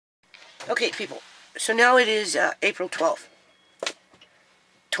Okay, people. So now it is April 12th,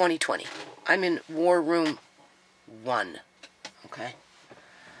 2020. I'm in War Room 1. Okay?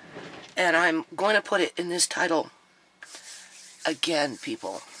 And I'm going to put it in this title again,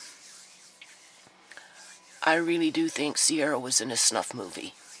 people. I really do think Ciera was in a Snuff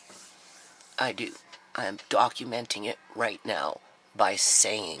movie. I do. I am documenting it right now by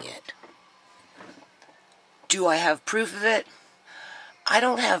saying it. Do I have proof of it? I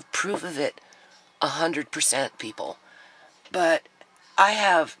don't have proof of it 100%, people. But I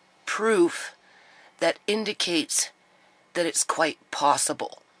have proof that indicates that it's quite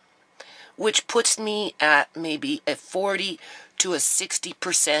possible, which puts me at maybe a 40 to a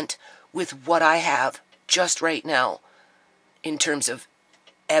 60% with what I have just right now in terms of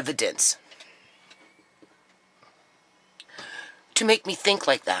evidence to make me think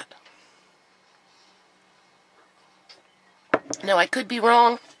like that. Now, I could be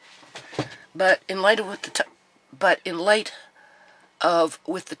wrong, but in light of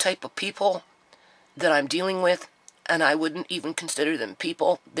with the type of people that I'm dealing with, and I wouldn't even consider them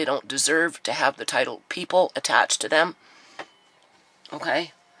people. They don't deserve to have the title people attached to them.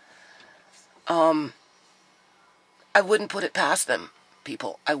 Okay? I wouldn't put it past them,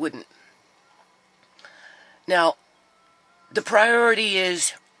 people. I wouldn't. Now, the priority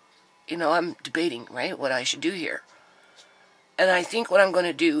is, I'm debating, right, what I should do here. And I think what I'm going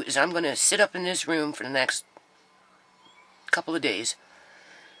to do is I'm going to sit up in this room for the next couple of days.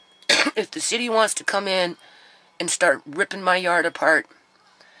 If the city wants to come in and start ripping my yard apart,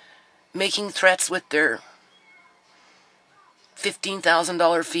 making threats with their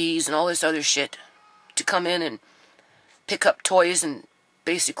 $15,000 fees and all this other shit to come in and pick up toys and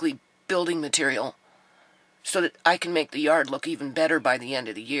basically building material so that I can make the yard look even better by the end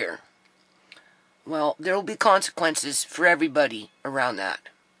of the year, well, there will be consequences for everybody around that.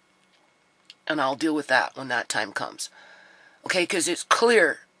 And I'll deal with that when that time comes. Okay, because it's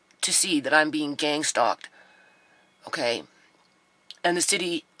clear to see that I'm being gang-stalked. Okay? And the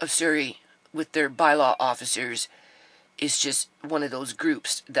city of Surrey, with their bylaw officers, is just one of those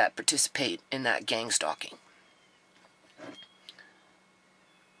groups that participate in that gang-stalking.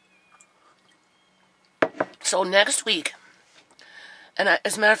 So next week, and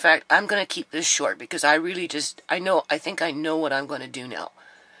as a matter of fact, I'm going to keep this short because I really I think I know what I'm going to do now.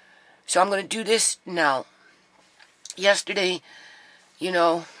 So I'm going to do this now. Yesterday,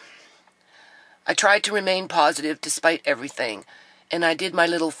 I tried to remain positive despite everything, and I did my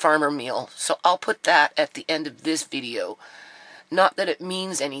little farmer meal. So I'll put that at the end of this video. Not that it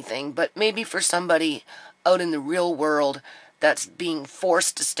means anything, but maybe for somebody out in the real world that's being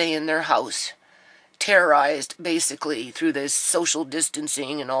forced to stay in their house, terrorized basically through this social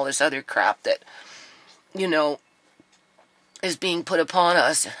distancing and all this other crap that, is being put upon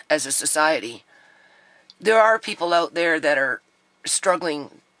us as a society. There are people out there that are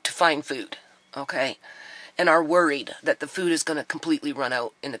struggling to find food, okay, and are worried that the food is going to completely run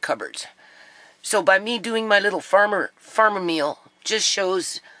out in the cupboards. So by me doing my little farmer meal just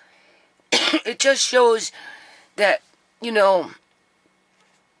shows, it just shows that,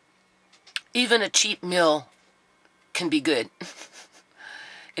 even a cheap meal can be good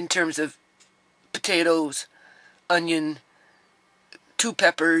in terms of potatoes, onion, 2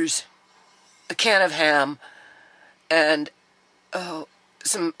 peppers, a can of ham, and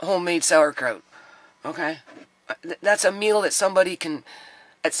some homemade sauerkraut. Okay? That's a meal that somebody can,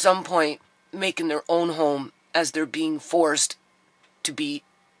 at some point, make in their own home as they're being forced to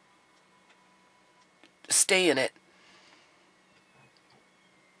stay in it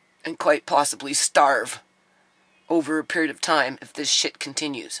and quite possibly starve over a period of time if this shit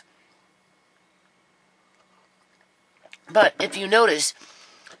continues. But if you notice,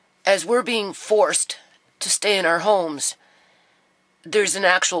 as we're being forced to stay in our homes, there's an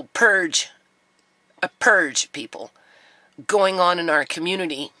actual purge, people, going on in our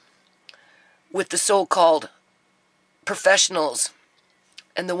community with the so-called professionals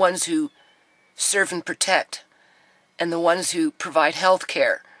and the ones who serve and protect and the ones who provide health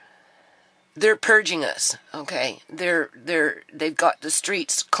care. They're purging us, okay? They've got the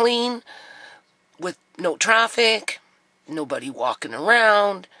streets clean with no traffic, nobody walking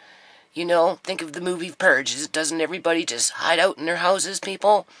around. Think of the movie Purge. Doesn't everybody just hide out in their houses,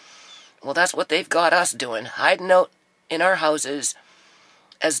 people? Well, that's what they've got us doing, hiding out in our houses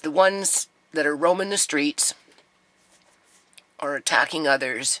as the ones that are roaming the streets or attacking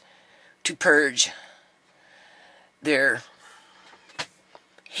others to purge their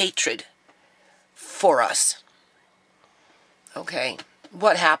hatred for us. Okay?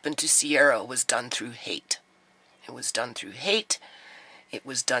 What happened to Ciera was done through hate. It was done through hate. It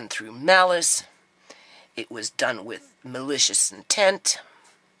was done through malice. It was done with malicious intent.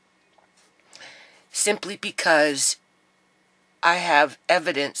 Simply because I have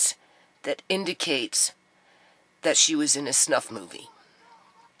evidence that indicates that she was in a snuff movie.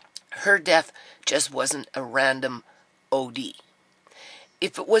 Her death just wasn't a random OD.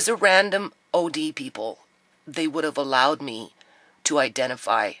 If it was a random OD, people, they would have allowed me to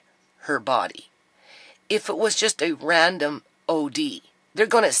identify her body. If it was just a random OD, they're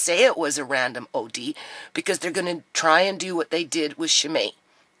going to say it was a random OD because they're going to try and do what they did with ShaMay.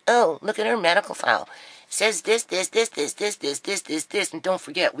 Oh, look at her medical file. It says this, and don't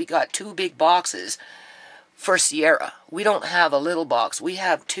forget, we got 2 big boxes for Ciera. We don't have a little box. We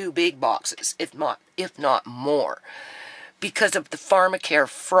have 2 big boxes, if not more, because of the pharmacare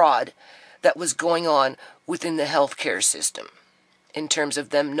fraud that was going on within the healthcare system in terms of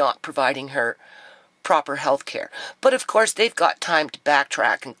them not providing her proper health care. But of course, they've got time to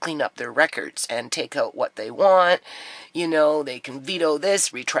backtrack and clean up their records and take out what they want. You know, they can veto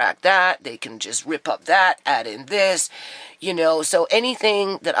this, retract that. They can just rip up that, add in this. You know, so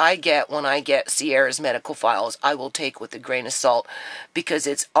anything that I get when I get Ciera's medical files, I will take with a grain of salt because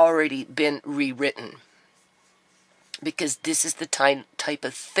it's already been rewritten. Because this is the type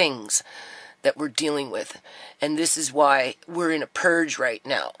of things that we're dealing with. And this is why we're in a purge right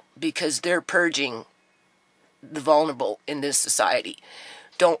now. Because they're purging the vulnerable in this society.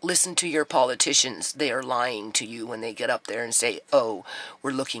 Don't listen to your politicians. They are lying to you when they get up there and say, oh, we're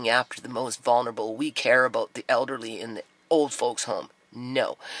looking after the most vulnerable. We care about the elderly in the old folks' home.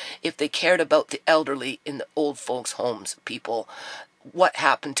 No. If they cared about the elderly in the old folks' homes, people, what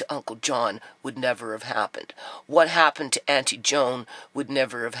happened to Uncle John would never have happened. What happened to Auntie Joan would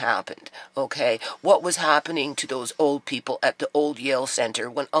never have happened. Okay? What was happening to those old people at the old Yale Center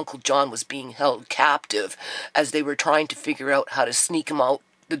when Uncle John was being held captive as they were trying to figure out how to sneak him out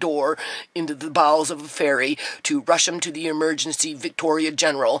the door into the bowels of a ferry to rush him to the emergency Victoria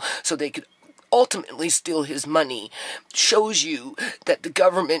General so they could ultimately steal his money, shows you that the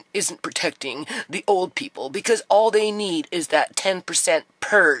government isn't protecting the old people because all they need is that 10%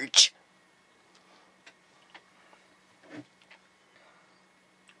 purge.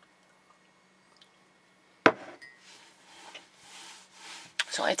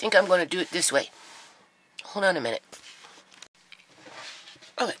 So I think I'm going to do it this way. Hold on a minute.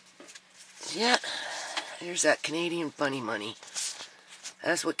 Okay. Yeah. Here's that Canadian funny money.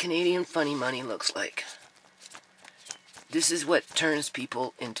 That's what Canadian funny money looks like. This is what turns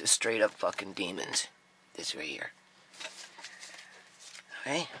people into straight up fucking demons. This right here.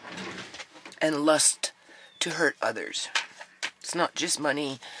 Okay? And lust to hurt others. It's not just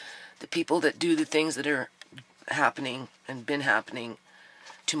money. The people that do the things that are happening and been happening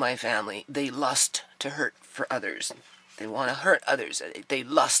to my family, they lust to hurt for others. They want to hurt others. They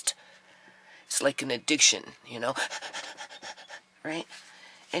lust. It's like an addiction, you know? Right?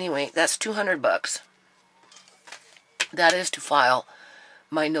 Anyway, that's $200. That is to file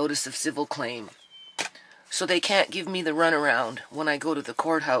my notice of civil claim. So they can't give me the runaround when I go to the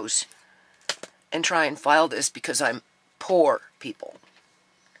courthouse and try and file this because I'm poor, people.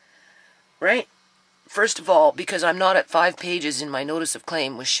 Right? First of all, because I'm not at 5 pages in my notice of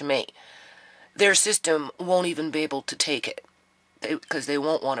claim with ShaMay. Their system won't even be able to take it. Because they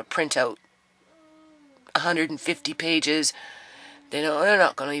won't want to print out 150 pages. They're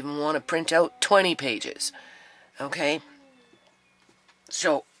not going to even want to print out 20 pages. Okay?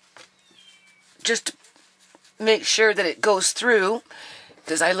 So, just to make sure that it goes through,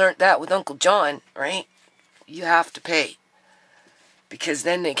 because I learned that with Uncle John, right? You have to pay. Because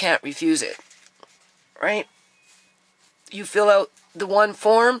then they can't refuse it. Right? You fill out the one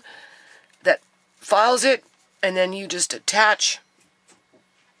form that files it, and then you just attach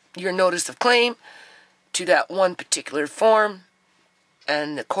your notice of claim to that one particular form,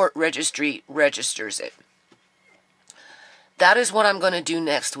 and the court registry registers it. That is what I'm going to do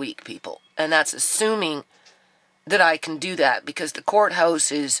next week, people. And that's assuming that I can do that because the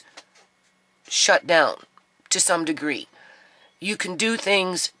courthouse is shut down to some degree. You can do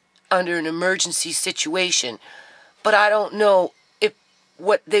things under an emergency situation, but I don't know if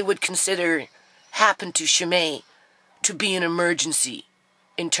what they would consider happened to ShaMay to be an emergency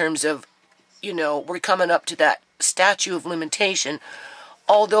in terms of, we're coming up to that statute of limitation,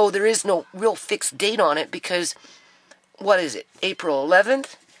 although there is no real fixed date on it because, what is it, April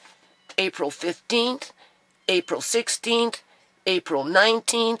 11th, April 15th, April 16th, April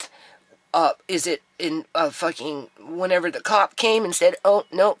 19th, is it in fucking whenever the cop came and said, oh,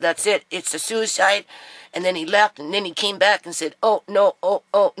 no, that's it, it's a suicide, and then he left, and then he came back and said, oh, no,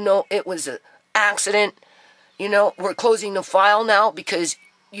 it was an accident, You know, we're closing the file now because,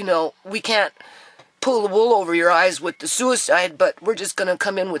 you know, we can't pull the wool over your eyes with the suicide, but we're just going to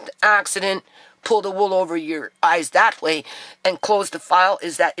come in with the accident, pull the wool over your eyes that way, and close the file.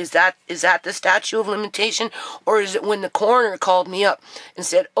 Is that the statute of limitation? Or is it when the coroner called me up and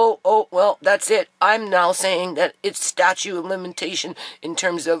said, oh, well, that's it. I'm now saying that it's statute of limitation in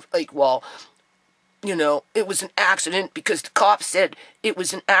terms of, like, well, you know, it was an accident because the cop said it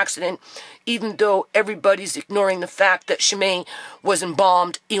was an accident, even though everybody's ignoring the fact that ShaMay was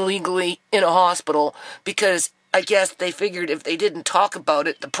embalmed illegally in a hospital because I guess they figured if they didn't talk about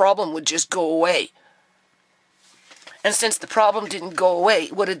it, the problem would just go away. And since the problem didn't go away,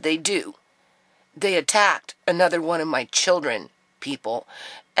 what did they do? They attacked another one of my children, people,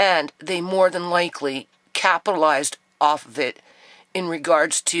 and they more than likely capitalized off of it in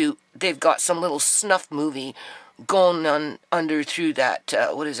regards to they've got some little snuff movie going on under through that,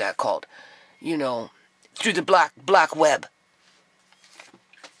 what is that called? You know, through the black web.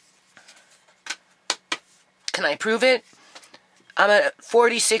 Can I prove it? I'm at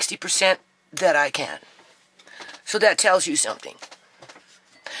 40-60% that I can. So that tells you something.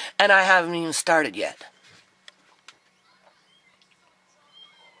 And I haven't even started yet.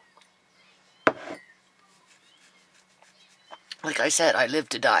 Like I said, I live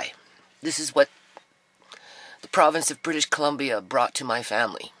to die. This is what the province of British Columbia brought to my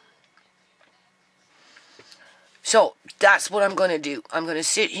family. So, that's what I'm going to do. I'm going to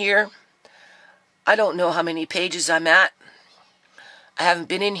sit here. I don't know how many pages I'm at. I haven't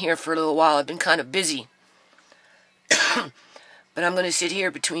been in here for a little while. I've been kind of busy. But I'm going to sit here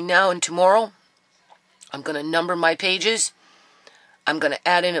between now and tomorrow. I'm going to number my pages. I'm going to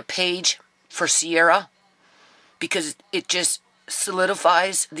add in a page for Ciera, because it just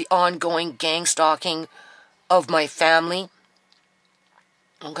solidifies the ongoing gang stalking of my family,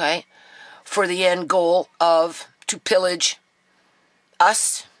 okay, for the end goal of to pillage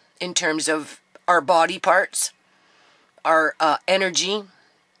us in terms of our body parts, our energy,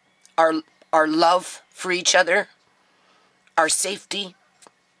 our love for each other, our safety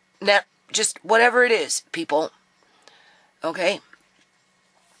net, just whatever it is, people, okay,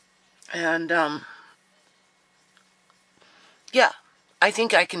 and yeah, I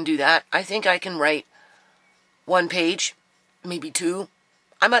think I can do that. I think I can write one page, maybe two.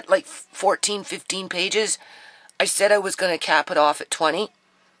 I'm at like 14, 15 pages. I said I was going to cap it off at 20,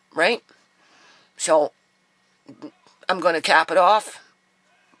 right? So, I'm going to cap it off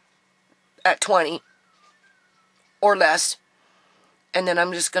at 20 or less. And then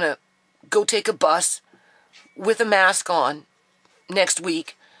I'm just going to go take a bus with a mask on next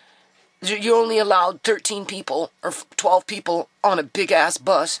week. You're only allowed 13 people or 12 people on a big-ass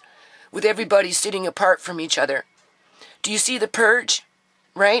bus with everybody sitting apart from each other. Do you see the purge,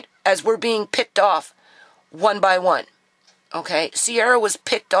 right? As we're being picked off one by one, okay? Ciera was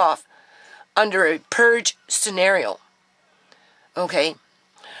picked off under a purge scenario, okay?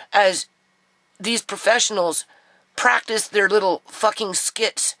 As these professionals practice their little fucking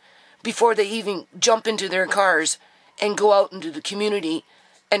skits before they even jump into their cars and go out into the community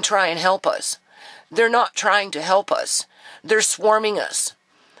and try and help us. They're not trying to help us. They're swarming us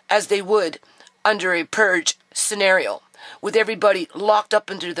as they would under a purge scenario with everybody locked up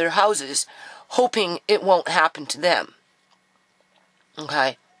into their houses hoping it won't happen to them.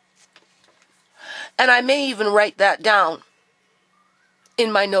 Okay? And I may even write that down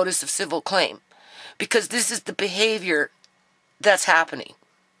in my notice of civil claim because this is the behavior that's happening.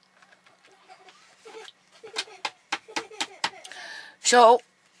 So,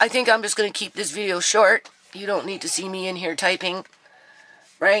 I think I'm just going to keep this video short. You don't need to see me in here typing,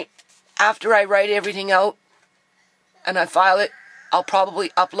 right? After I write everything out and I file it, I'll probably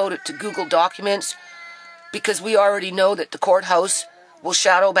upload it to Google Documents because we already know that the courthouse will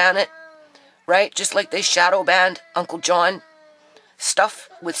shadow ban it, right? Just like they shadow banned Uncle John stuff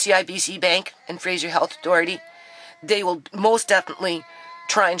with CIBC Bank and Fraser Health Authority. They will most definitely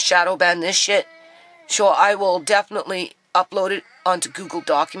try and shadow ban this shit. So I will definitely upload it onto Google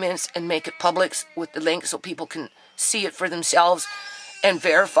Documents and make it public with the link so people can see it for themselves and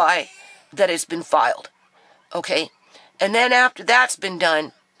verify that it's been filed. Okay? And then after that's been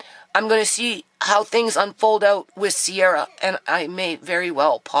done, I'm going to see how things unfold out with Ciera, and I may very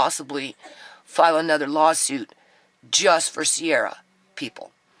well possibly file another lawsuit just for Ciera,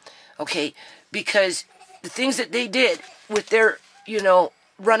 people. Okay? Because the things that they did with their, you know,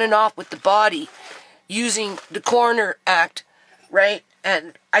 running off with the body, using the Coroner Act, right,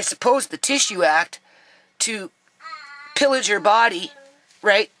 and I suppose the Tissue Act to pillage her body,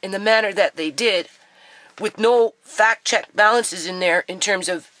 right, in the manner that they did, with no fact-check balances in there in terms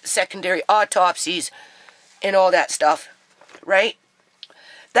of secondary autopsies and all that stuff, right?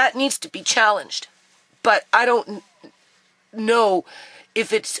 That needs to be challenged. But I don't know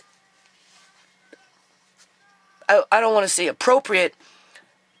if it's, I don't want to say appropriate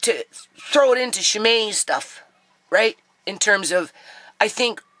to throw it into ShaMay stuff, right? In terms of, I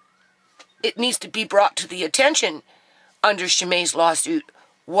think it needs to be brought to the attention under ShaMay's lawsuit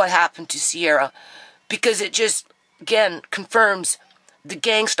what happened to Ciera, because it just, again, confirms the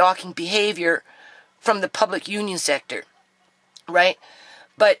gang stalking behavior from the public union sector, right?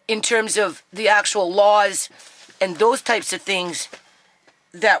 But in terms of the actual laws and those types of things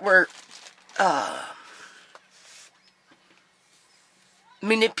that were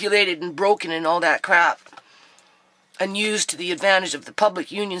manipulated and broken and all that crap and used to the advantage of the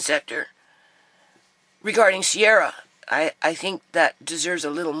public union sector regarding Ciera, I think that deserves a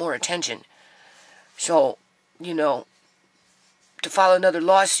little more attention. So, you know, to file another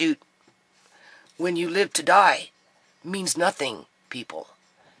lawsuit when you live to die means nothing, people.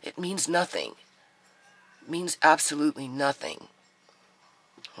 It means nothing. It means absolutely nothing.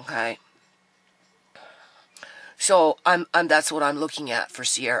 Okay? So that's what I'm looking at for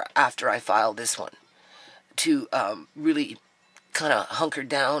Ciera after I file this one, to really kind of hunker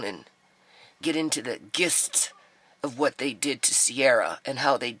down and get into the gists of what they did to Ciera and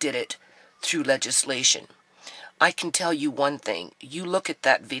how they did it through legislation. I can tell you one thing. You look at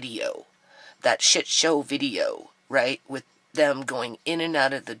that video, that shit show video, right, with them going in and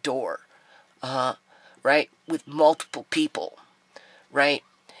out of the door, right, with multiple people, right?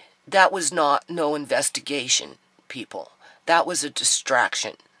 That was not no investigation, people. That was a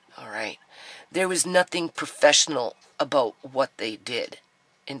distraction, all right? There was nothing professional about what they did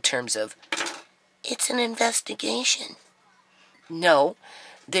in terms of, it's an investigation. No,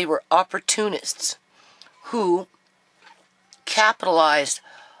 they were opportunists who capitalized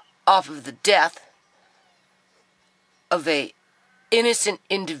off of the death of a innocent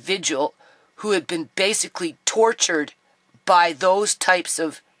individual who had been basically tortured by those types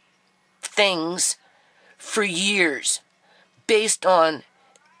of things for years based on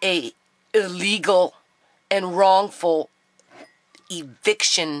a illegal and wrongful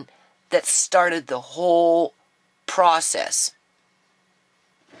eviction that started the whole process.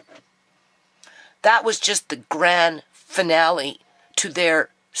 That was just the grand finale to their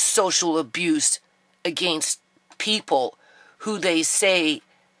social abuse against people who they say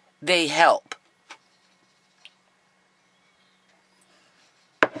they help.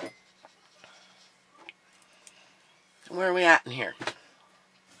 Where are we at in here?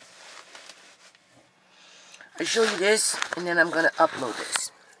 I show you this, and then I'm going to upload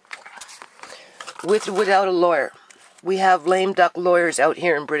this. With or without a lawyer. We have lame duck lawyers out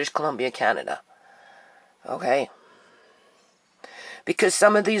here in British Columbia, Canada. Okay? Because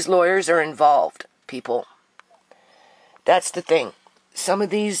some of these lawyers are involved, people. That's the thing. Some of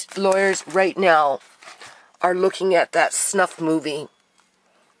these lawyers right now are looking at that Snuff movie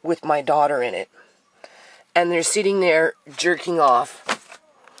with my daughter in it. And they're sitting there jerking off.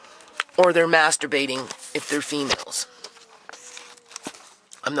 Or they're masturbating if they're females.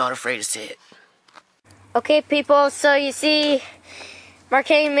 I'm not afraid to say it. Okay, people, so you see,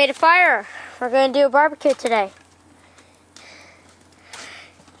 Marquette made a fire. We're going to do a barbecue today.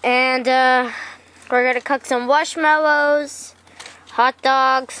 And we're going to cook some marshmallows, hot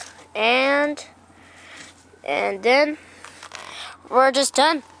dogs, and then we're just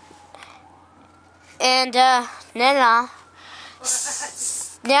done. And Nana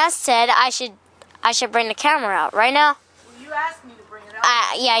said I should bring the camera out right now. Well, you asked me to bring it out.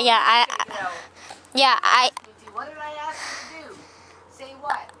 What did I ask you to do? Say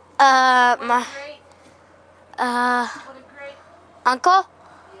what? My What a great uncle.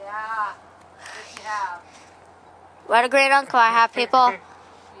 Yeah. Yes, you have. What a great uncle I have, people.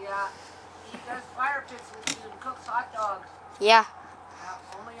 Yeah. He does fire pits with you and cooks hot dogs. Yeah.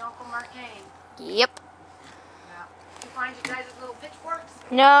 Yeah. Only Uncle Marquette. Yep. Yeah. You find you guys with little pitchforks?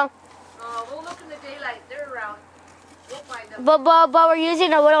 No. We'll look in the daylight. They're around. We'll find them. But we're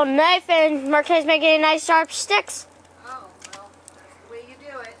using a little knife, and Marquette's making nice sharp sticks. Oh, well, that's the way you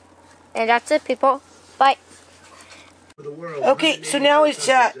do it. And that's it, people. Bye. Okay, so now it's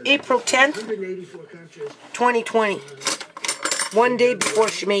April 10th, 2020. One day before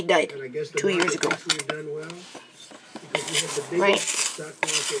ShaMay died, 2 years ago. Right?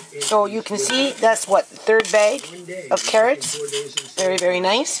 So you can see that's what, the third bag of carrots. Very, very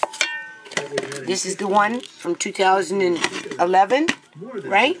nice. This is the one from 2011,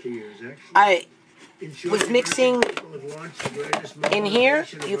 right? I was mixing in here.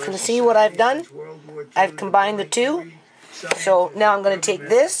 You can see what I've done. I've combined the two. So now I'm going to take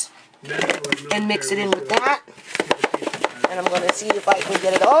this and mix it in with that. And I'm going to see if I can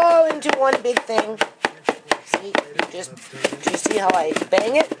get it all into one big thing. See, do you see how I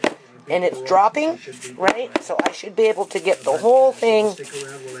bang it? And it's dropping, right? So I should be able to get the whole thing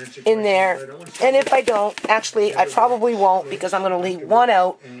in there. And if I don't, actually, I probably won't, because I'm going to leave one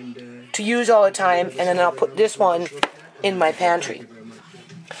out to use all the time, and then I'll put this one in my pantry.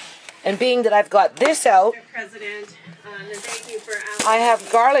 And being that I've got this out, I have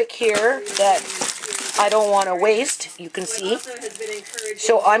garlic here that I don't want to waste, you can see.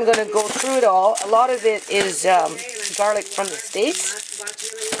 So I'm going to go through it all. A lot of it is garlic from the States.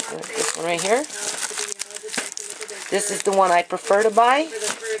 This one right here. This is the one I prefer to buy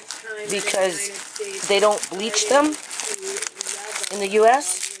because they don't bleach them in the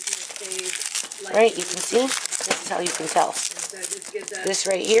US. Right, you can see. This is how you can tell. This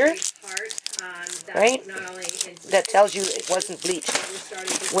right here, right, that tells you it wasn't bleached.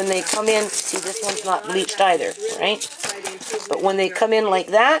 When they come in, see, this one's not bleached either, right? But when they come in like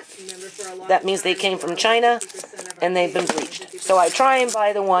that, that means they came from China and they've been bleached. So I try and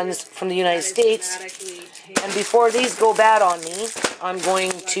buy the ones from the United States, and before these go bad on me, I'm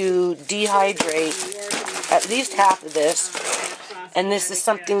going to dehydrate at least half of this. And this is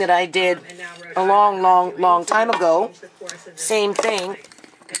something that I did a long time ago. Same thing,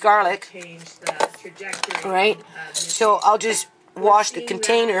 garlic, right? So I'll just wash the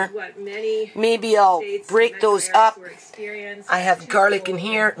container. Maybe I'll break those up. I have garlic in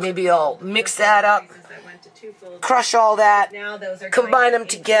here. Maybe I'll mix that up, crush all that, combine them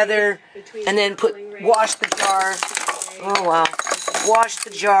together, and then wash the jar. Oh wow. Wash the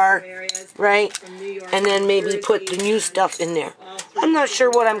jar, right? And then maybe put the new stuff in there. I'm not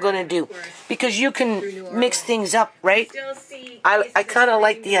sure what I'm going to do, because you can mix things up, right? I kind of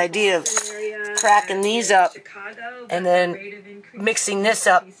like the idea of cracking these up and then mixing this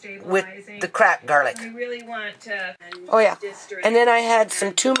up with the cracked garlic. Oh yeah. And then I had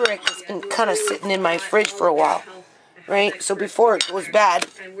some turmeric that's been kind of sitting in my fridge for a while. Right, so before it goes bad,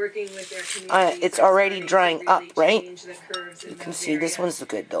 it's already drying up, right? You can see this one's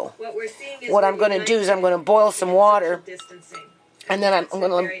good though. What I'm going to do is I'm going to boil some water, and then I'm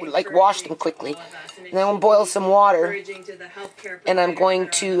going to like wash them quickly. And then I'll boil some water, and I'm going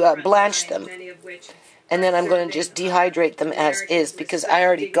to blanch them. And then I'm going to just dehydrate them as is, because I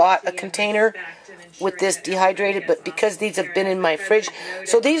already got a container with this dehydrated, but because these have been in my fridge.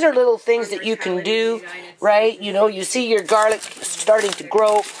 So these are little things that you can do, right? You know, you see your garlic starting to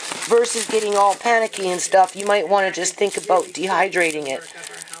grow versus getting all panicky and stuff. You might want to just think about dehydrating it,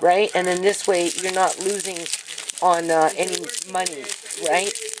 right? And then this way you're not losing on any money,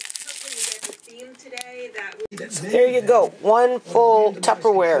 right? So there you go, one full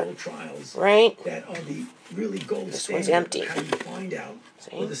Tupperware, right? This one's empty.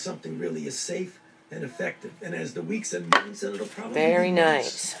 See? Whether something really is safe and effective, and as the weeks and months, and it'll probably very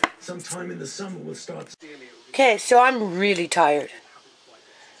nice. Sometime in the summer we'll start. Okay, so I'm really tired.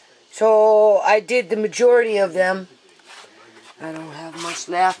 So I did the majority of them. I don't have much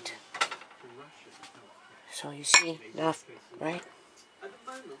left. So you see, enough, right?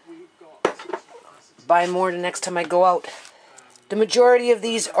 Buy more the next time I go out. The majority of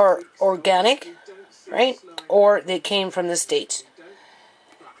these are organic, right? Or they came from the States.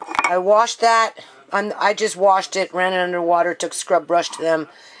 I washed that. I just washed it, ran it under water, took scrub brush to them,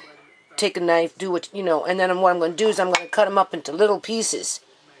 take a knife, do what, you know, and then what I'm going to do is I'm going to cut them up into little pieces,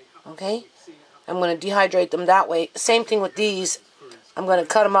 okay? I'm going to dehydrate them that way. Same thing with these. I'm going to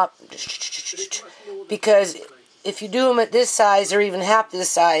cut them up, because if you do them at this size or even half this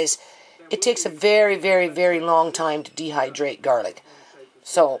size, it takes a very long time to dehydrate garlic.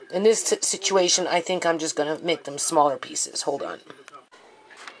 So in this situation, I think I'm just going to make them smaller pieces. Hold on.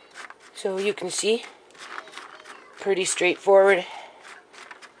 So you can see, pretty straightforward,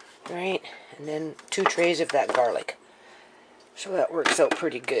 right? And then 2 trays of that garlic. So that works out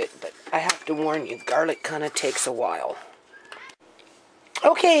pretty good, but I have to warn you, garlic kind of takes a while.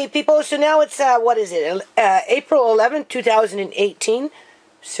 Okay, people, so now it's, what is it, April 11th, 2018.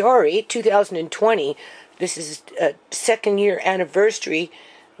 Sorry, 2020. This is a 2nd year anniversary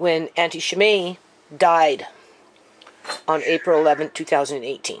when Auntie ShaMay died on April 11th,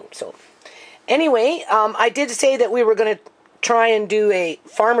 2018. So anyway, I did say that we were going to try and do a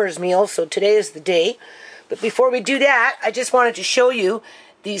farmer's meal, so today is the day. But before we do that, I just wanted to show you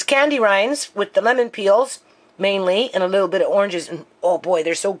these candy rinds with the lemon peels, mainly, and a little bit of oranges. And oh boy,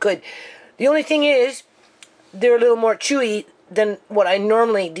 they're so good. The only thing is, they're a little more chewy than what I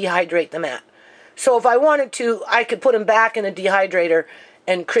normally dehydrate them at. So if I wanted to, I could put them back in the dehydrator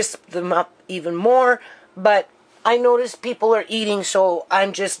and crisp them up even more. But I notice people are eating, so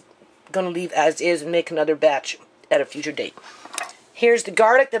I'm just going to leave as is and make another batch at a future date. Here's the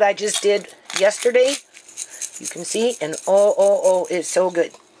garlic that I just did yesterday. You can see, and oh, it's so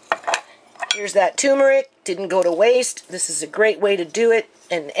good. Here's that turmeric. Didn't go to waste. This is a great way to do it.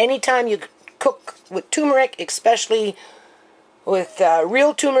 And anytime you cook with turmeric, especially with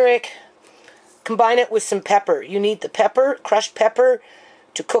real turmeric, combine it with some pepper. You need the pepper, crushed pepper,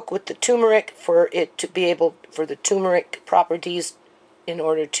 to cook with the turmeric for it to be able, for the turmeric properties in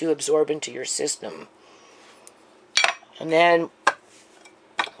order to absorb into your system. And then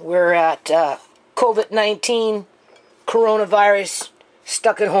we're at COVID-19, coronavirus,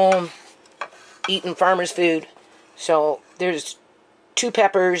 stuck at home, eating farmer's food. So there's 2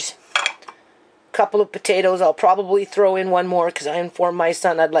 peppers, a couple of potatoes. I'll probably throw in one more because I informed my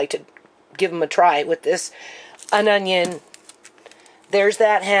son I'd like to give him a try with this. An onion. There's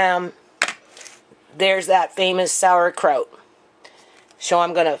that ham. There's that famous sauerkraut. So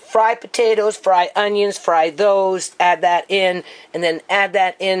I'm going to fry potatoes, fry onions, fry those, add that in, and then add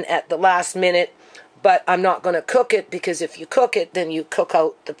that in at the last minute. But I'm not going to cook it, because if you cook it, then you cook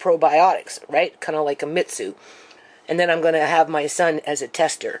out the probiotics, right? Kind of like a mitsu. And then I'm going to have my son as a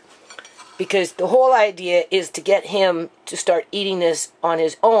tester. Because the whole idea is to get him to start eating this on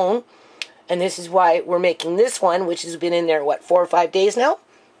his own. And this is why we're making this one, which has been in there, what, 4 or 5 days now?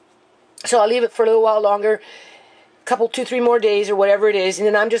 So I'll leave it for a little while longer, a couple, 2, 3 more days or whatever it is. And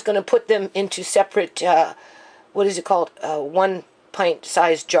then I'm just going to put them into separate, what is it called, 1 pint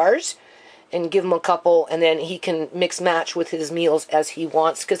size jars. And give him a couple, and then he can mix match with his meals as he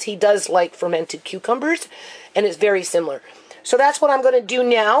wants, because he does like fermented cucumbers, and it's very similar. So that's what I'm going to do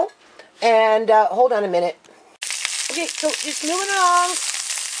now. And hold on a minute. Okay, so just moving along,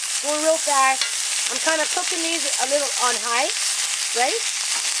 going real fast. I'm kind of cooking these a little on high, right?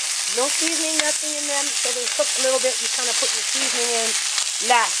 No seasoning, nothing in them, so they cook a little bit. You kind of put your seasoning in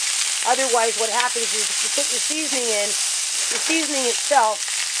last. Otherwise, what happens is if you put your seasoning in, the seasoning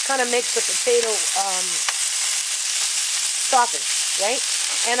itself kind of makes the potato soften, right?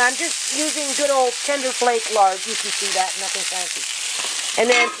 And I'm just using good old tender flake lard. You can see that, nothing fancy. And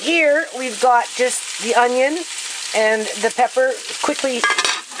then here we've got just the onion and the pepper quickly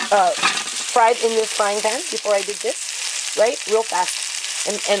fried in this frying pan before I did this, right? Real fast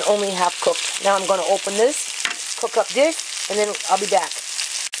and only half cooked. Now I'm going to open this, cook up this, and then I'll be back.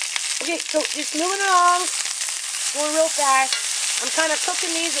 Okay, so just moving along, going real fast. I'm kind of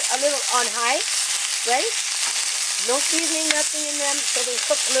cooking these a little on high, right? No seasoning, nothing in them, so they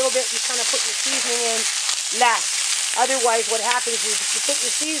cook a little bit. You kind of put your seasoning in last. Otherwise, what happens is if you put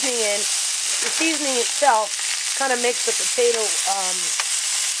your seasoning in, the seasoning itself kind of makes the potato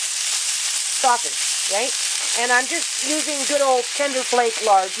soften, right? And I'm just using good old tender flake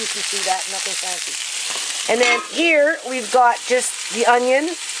lard. You can see that, nothing fancy. And then here we've got just the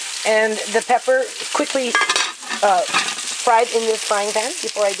onion and the pepper quickly fried in this frying pan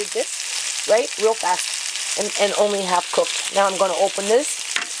before I did this, right? Real fast and only half cooked. Now I'm going to open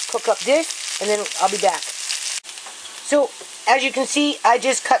this, cook up this, and then I'll be back. So as you can see, I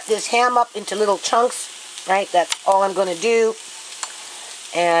just cut this ham up into little chunks, right? That's all I'm going to do.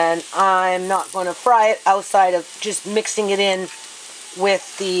 And I'm not going to fry it outside of just mixing it in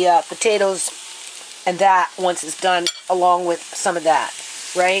with the potatoes and that once it's done, along with some of that,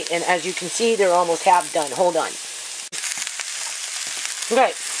 right? And as you can see, they're almost half done. Hold on.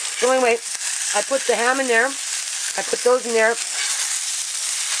 Okay, so anyway, I put the ham in there. I put those in there.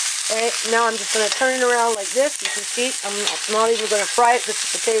 Okay, now I'm just going to turn it around like this. You can see, I'm not even going to fry it because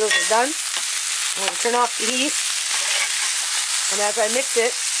the potatoes are done. I'm going to turn off the heat. And as I mix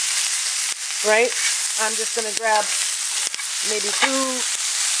it, right, I'm just going to grab maybe 2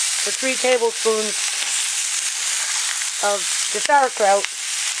 or 3 tablespoons of the sauerkraut.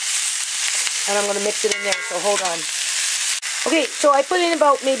 And I'm going to mix it in there, so hold on. Okay, so I put in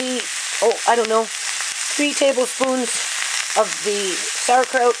about maybe, I don't know, 3 tablespoons of the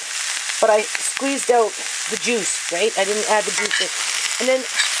sauerkraut, but I squeezed out the juice, right? I didn't add the juice in. And then,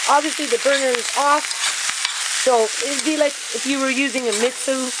 obviously, the burner is off, so it'd be like if you were using a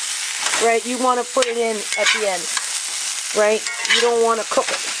mitsu, right? You want to put it in at the end, right? You don't want to cook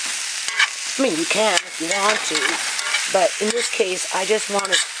it. I mean, you can if you want to, but in this case, I just want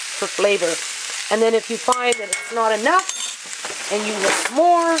it for flavor. And then if you find that it's not enough, and you want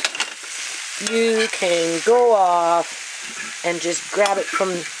more, you can go off and just grab it from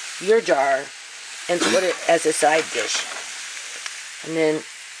your jar and put it as a side dish. And then,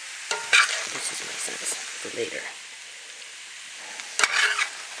 this is my son's for later.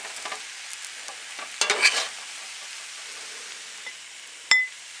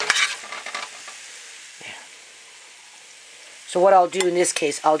 So what I'll do in this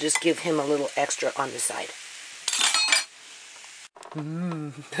case, I'll just give him a little extra on the side.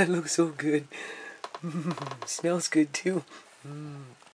 That looks so good. Smells good too.